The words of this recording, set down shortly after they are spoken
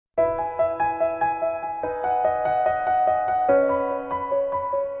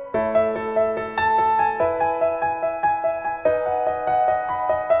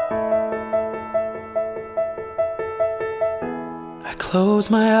close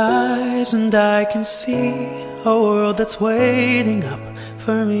my eyes and I can see a world that's waiting up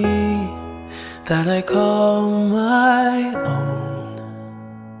for me, that I call my own.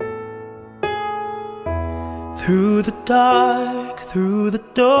 Through the dark, through the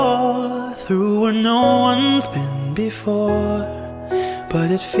door, through where no one's been before,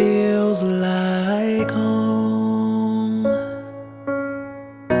 but it feels like home.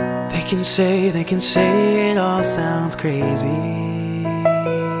 They can say it all sounds crazy.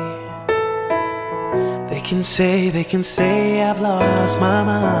 They can say I've lost my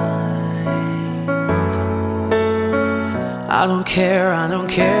mind. I don't care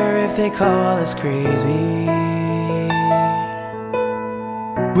if they call us crazy.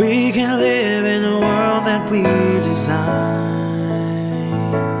 We can live in a world that we design.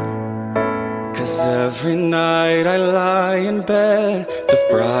 'Cause every night I lie in bed, the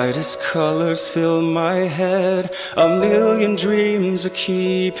brightest colors fill my head. A million dreams are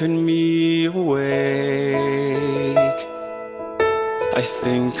keeping me awake. I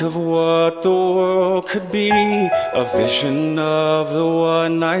think of what the world could be, a vision of the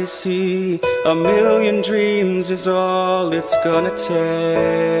one I see. A million dreams is all it's gonna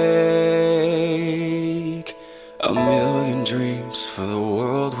take. A million dreams for the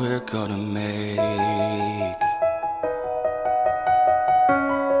world we're gonna make.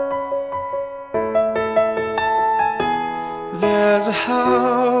 There's a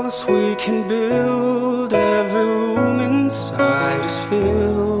house we can build, every room inside is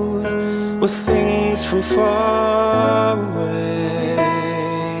filled with things from far away.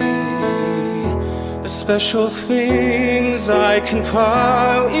 The special things I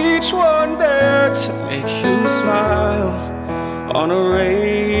compile, each one there to make you smile on a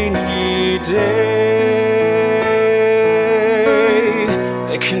rainy day.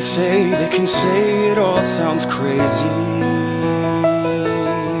 They can say it all sounds crazy.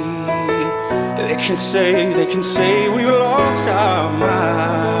 They can say we lost our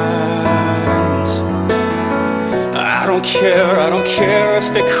minds. I don't care if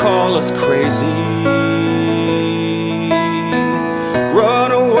they call us crazy. Run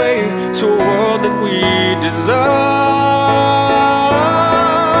away to a world that we design.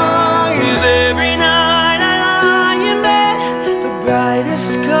 'Cause every night I lie in bed, the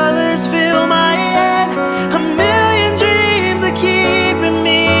brightest colors fill my head. A million dreams are keeping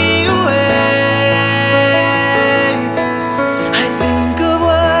me awake. I think of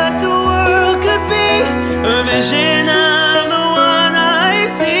what the world could be, a vision of the one I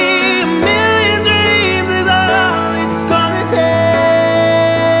see. A million dreams is all it's gonna take.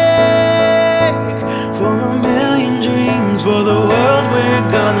 For a million dreams, for the world we're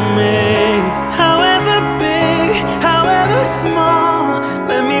gonna make. However big, however small,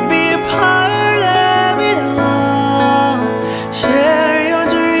 let me be a part of it all. Share your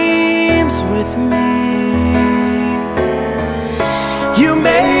dreams with me. You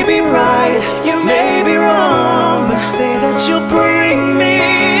may be right, you may be wrong, but say that you'll bring me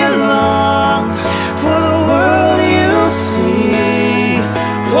along. For the world you see,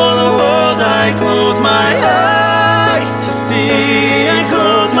 for the world I close my eyes to see. I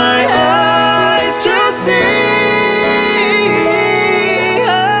close my eyes to see.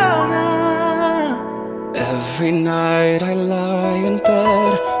 Oh, no. Every night I lie in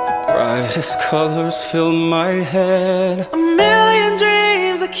bed, the brightest colors fill my head. A million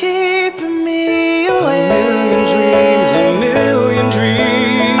dreams are keeping me awake. A million dreams, a million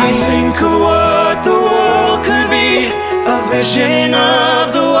dreams. I think of what the world could be, a vision of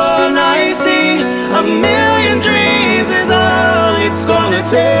the one I see. A million dreams is all it's gonna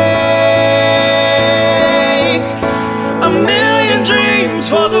take. A million dreams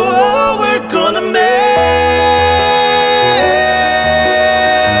for the world we're gonna make.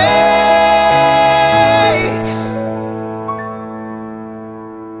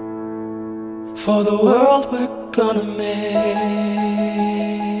 For the world we're gonna make.